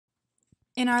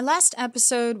In our last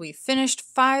episode, we finished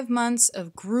 5 months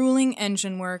of grueling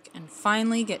engine work and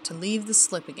finally get to leave the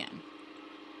slip again.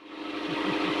 Are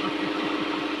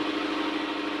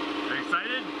you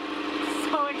excited?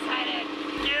 So excited!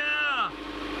 Yeah!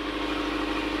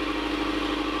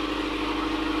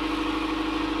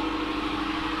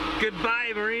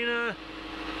 Goodbye, Marina!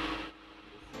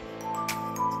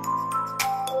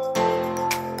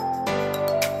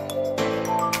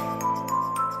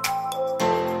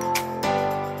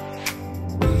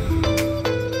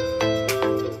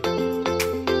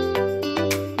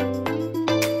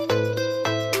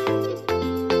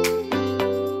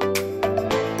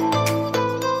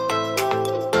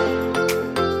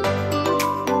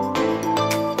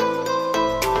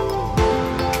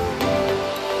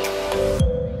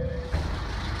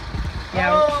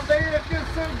 Oh, baby, that feels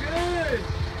so good!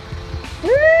 Woo!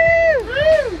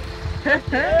 Woo!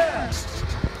 Yeah!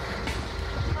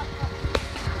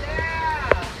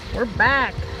 Yeah! We're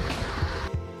back!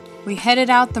 We headed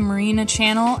out the Marina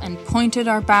Channel and pointed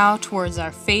our bow towards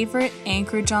our favorite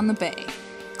anchorage on the bay,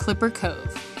 Clipper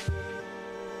Cove.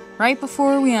 Right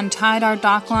before we untied our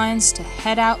dock lines to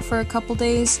head out for a couple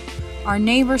days, our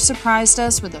neighbor surprised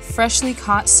us with a freshly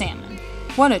caught salmon.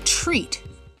 What a treat!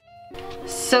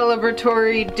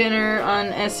 Celebratory dinner on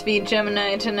SV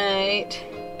Gemini tonight.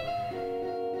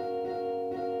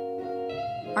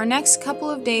 Our next couple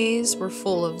of days were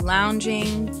full of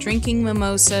lounging, drinking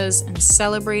mimosas, and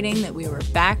celebrating that we were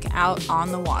back out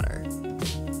on the water.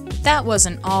 That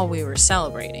wasn't all we were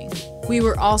celebrating. We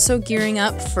were also gearing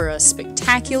up for a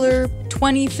spectacular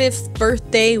 25th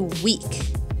birthday week.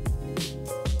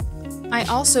 I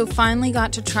also finally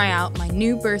got to try out my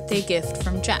new birthday gift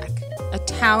from Jack, a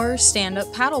tower stand-up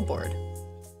paddleboard.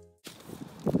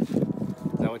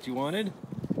 Is that what you wanted?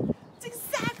 It's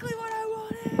exactly what I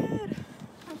wanted!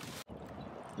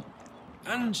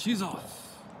 And she's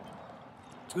off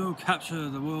to go capture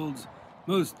the world's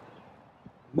most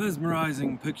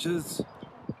mesmerizing pictures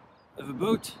of a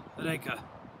boat at anchor.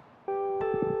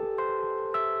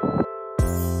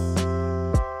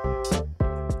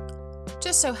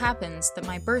 Just so happens that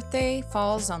my birthday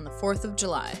falls on the 4th of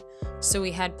July, so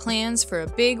we had plans for a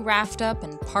big raft up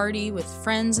and party with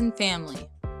friends and family.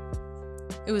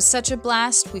 It was such a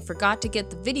blast, we forgot to get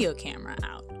the video camera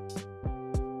out.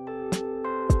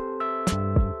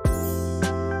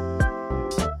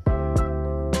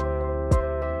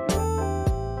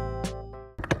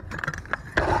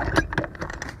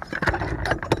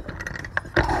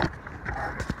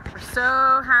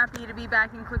 So happy to be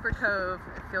back in Clipper Cove.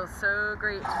 It feels so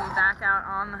great to be back out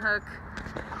on the hook.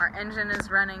 Our engine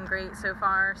is running great so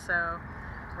far, so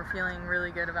we're feeling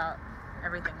really good about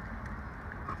everything.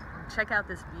 And check out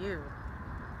this view.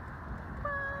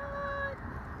 What?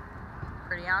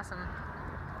 Pretty awesome.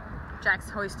 Jack's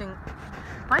hoisting.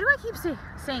 Why do I keep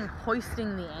saying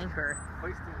hoisting the anchor?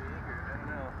 Hoisting the anchor, I don't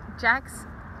know. Jack's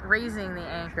raising the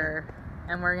anchor,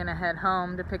 and we're gonna head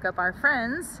home to pick up our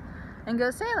friends and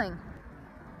go sailing.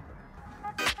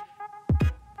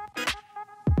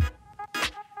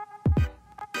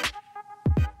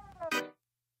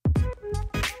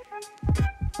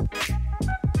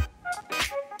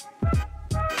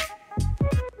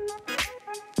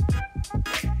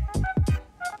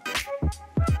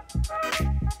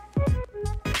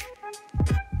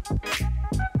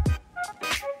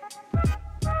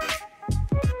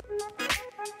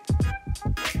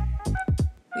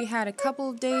 We had a couple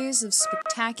of days of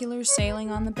spectacular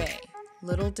sailing on the bay.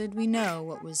 Little did we know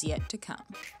what was yet to come.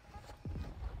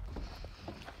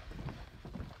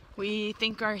 We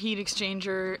think our heat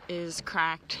exchanger is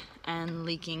cracked and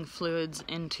leaking fluids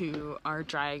into our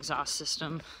dry exhaust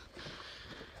system.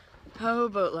 Oh,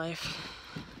 boat life.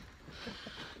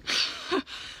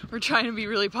 We're trying to be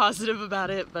really positive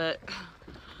about it, but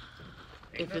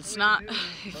if it's not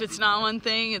one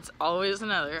thing, it's always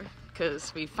another.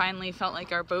 Because we finally felt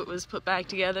like our boat was put back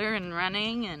together and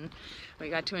running, and we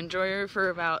got to enjoy her for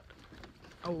about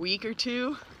a week or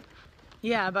two.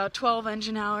 Yeah, about 12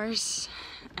 engine hours,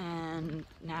 and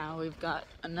now we've got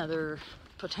another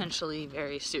potentially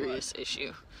very serious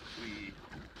issue.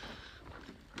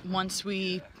 Once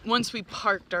we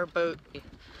parked our boat, we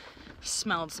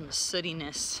smelled some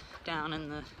sootiness down in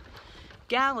the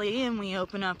galley, and we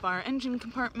open up our engine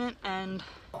compartment, and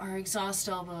our exhaust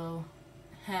elbow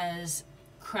has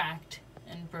cracked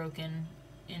and broken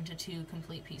into 2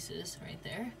 complete pieces right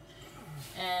there,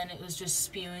 and it was just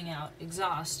spewing out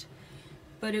exhaust,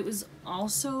 but it was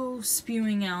also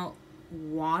spewing out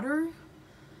water,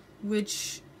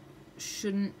 which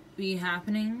shouldn't be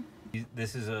happening.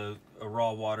 This is a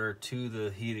raw water to the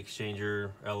heat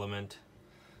exchanger element.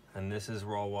 And this is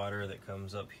raw water that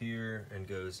comes up here and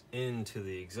goes into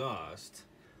the exhaust.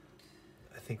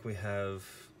 I think we have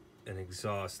an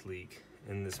exhaust leak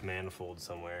in this manifold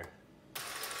somewhere.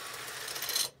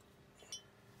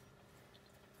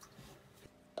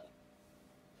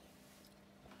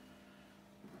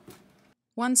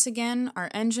 Once again, our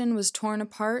engine was torn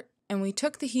apart, and we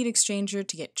took the heat exchanger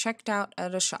to get checked out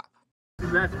at a shop.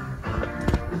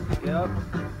 Yep.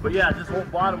 But yeah, this whole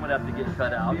bottom would have to get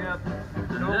cut out. Yep.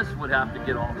 And this would have to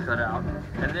get all cut out.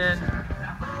 And then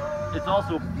it's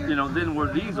also, you know, then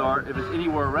where these are, if it's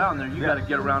anywhere around there, you got to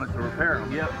get around it to repair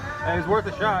them. Yep. And it's worth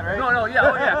a shot, right? No,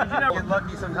 yeah, oh yeah. 'Cause you never get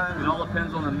lucky sometimes. It all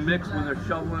depends on the mix when they're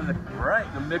shoveling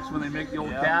the mix when they make the old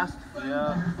cast.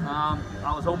 Yeah.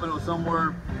 I was hoping it was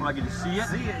somewhere where I could see it.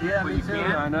 Yeah, but you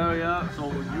can't. I know, yeah.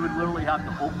 So you would literally have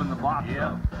to open the box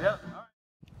up. Yep.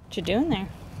 What you doing there?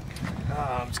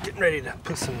 I'm just getting ready to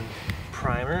put some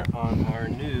primer on our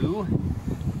new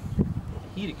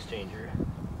heat exchanger.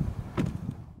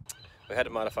 We had to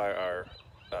modify our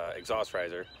exhaust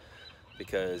riser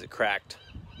because it cracked,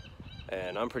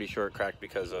 and I'm pretty sure it cracked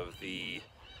because of the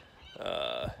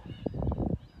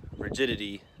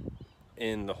rigidity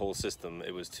in the whole system.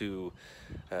 It was too,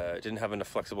 it didn't have enough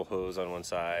flexible hose on one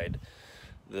side.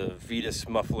 The Vetus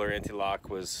muffler anti-lock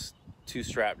was too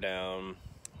strapped down.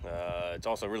 It's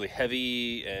also really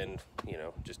heavy and, you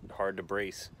know, just hard to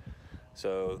brace.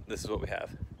 So this is what we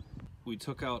have. We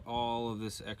took out all of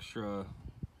this extra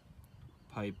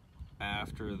pipe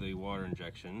after the water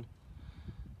injection,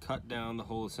 cut down the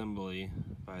whole assembly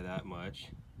by that much,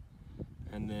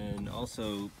 and then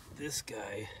also this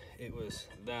guy, it was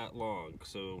that long,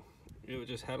 so it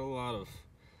just had a lot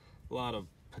of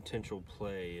potential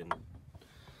play and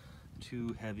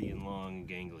too heavy and long and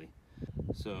gangly.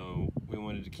 So we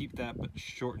wanted to keep that but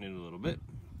shorten it a little bit,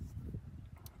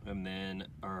 and then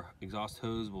our exhaust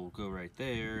hose will go right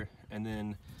there, and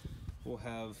then we'll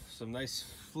have some nice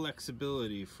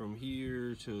flexibility from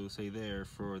here to say there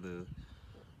for the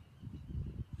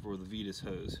Vetus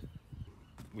hose.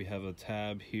 We have a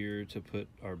tab here to put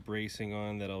our bracing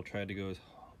on that I'll try to go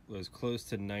as close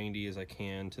to 90 as I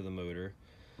can to the motor.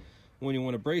 When you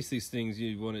want to brace these things,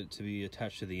 you want it to be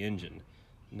attached to the engine,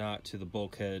 not to the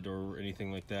bulkhead or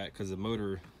anything like that, because the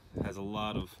motor has a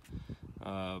lot of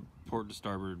port to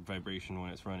starboard vibration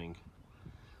when it's running.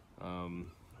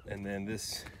 And then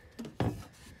this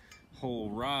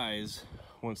whole rise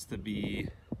wants to be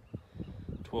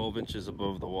 12 inches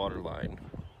above the water line,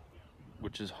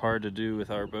 which is hard to do with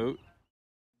our boat.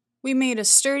 We made a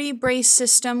sturdy brace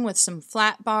system with some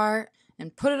flat bar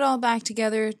and put it all back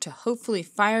together to hopefully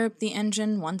fire up the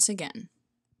engine once again.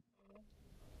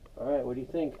 All right, what do you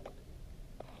think?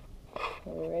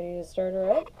 Are we ready to start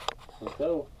her up? Let's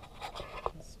go.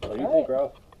 What do you think,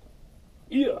 Ralph?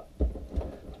 Yeah.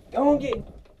 Come on, get.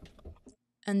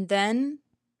 And then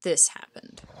this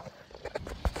happened.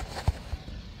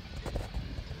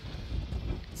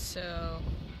 So,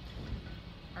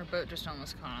 our boat just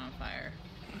almost caught on fire.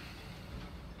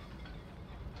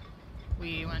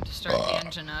 We went to start the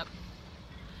engine up.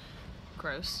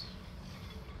 Gross.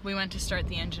 We went to start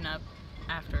the engine up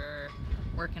after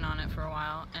working on it for a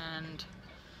while, and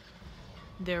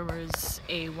there was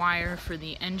a wire for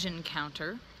the engine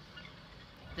counter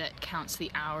that counts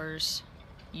the hours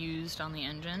used on the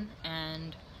engine,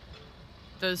 and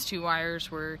those two wires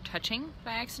were touching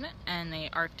by accident, and they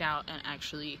arced out and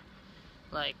actually,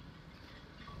 like,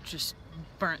 just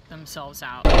burnt themselves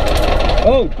out.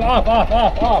 Oh,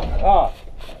 off.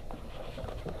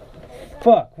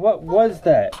 Fuck, what was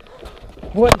that?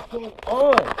 What's going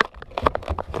on?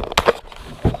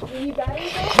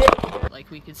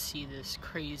 Like, we could see this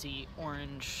crazy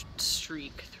orange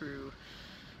streak through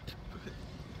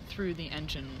the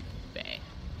engine bay,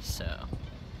 so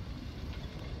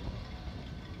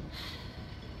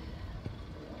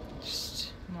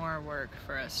just more work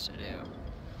for us to do.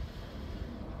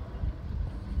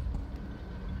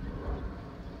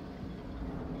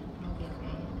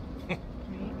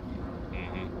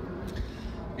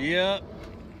 Yep.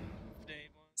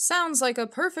 Sounds like a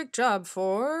perfect job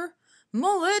for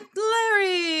Mullet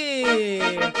Larry!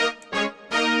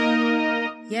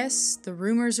 Yes, the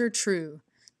rumors are true.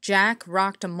 Jack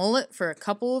rocked a mullet for a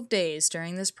couple of days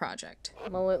during this project.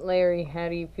 Mullet Larry, how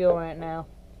do you feel right now?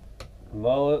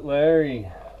 Mullet Larry.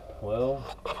 Well,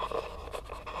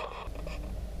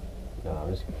 no,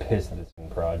 I'm just pissed at this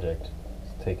project.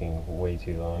 It's taking way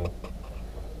too long.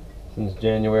 Since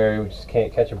January, we just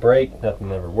can't catch a break.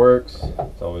 Nothing ever works.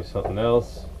 It's always something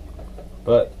else.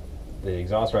 But the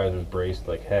exhaust riser's braced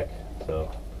like heck,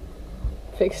 so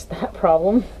Fix that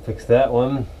problem. fix that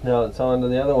one. Now it's on to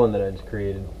the other one that I just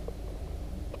created.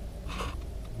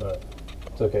 but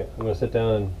it's okay. I'm gonna sit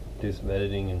down and do some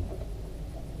editing and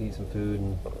eat some food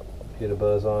and get a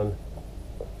buzz on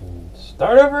and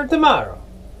start over tomorrow.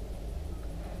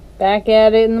 Back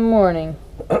at it in the morning.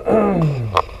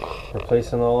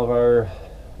 Replacing all of our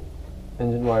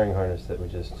engine wiring harness that we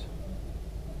just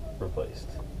replaced.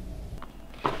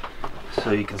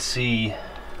 So you can see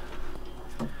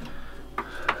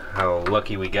how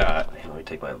lucky we got. Let me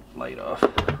take my light off.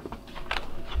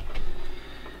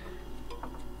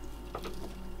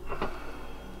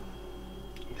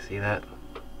 You see that?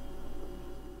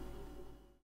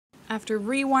 After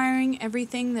rewiring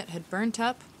everything that had burnt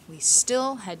up, we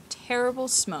still had terrible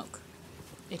smoke.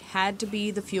 It had to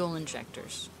be the fuel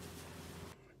injectors.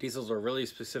 Diesels are really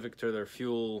specific to their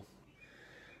fuel.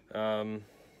 Damn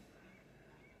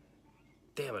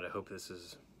it, I hope this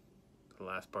is the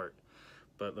last part.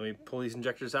 But let me pull these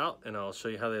injectors out and I'll show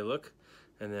you how they look.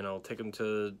 And then I'll take them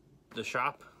to the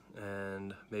shop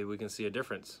and maybe we can see a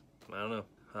difference. I don't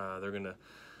know. They're gonna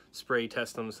spray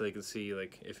test them so they can see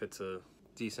like if it's a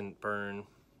decent burn.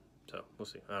 So we'll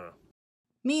see, I don't know.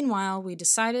 Meanwhile, we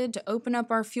decided to open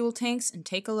up our fuel tanks and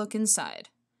take a look inside.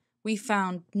 We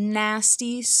found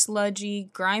nasty, sludgy,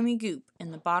 grimy goop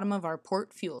in the bottom of our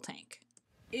port fuel tank.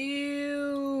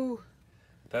 Ew.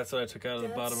 That's what I took out of the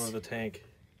bottom of the tank.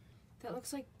 That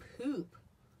looks like poop.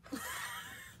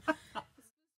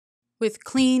 With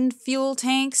cleaned fuel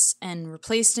tanks and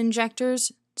replaced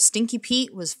injectors, Stinky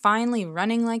Pete was finally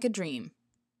running like a dream.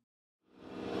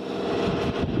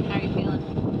 How are you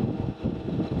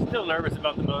feeling? Still nervous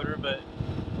about the motor, but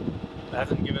it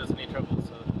hasn't given us any trouble,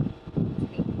 so.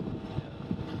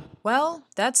 Well,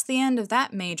 that's the end of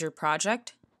that major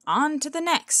project. On to the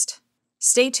next.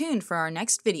 Stay tuned for our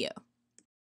next video.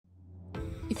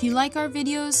 If you like our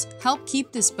videos, help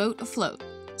keep this boat afloat.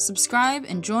 Subscribe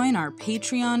and join our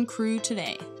Patreon crew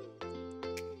today.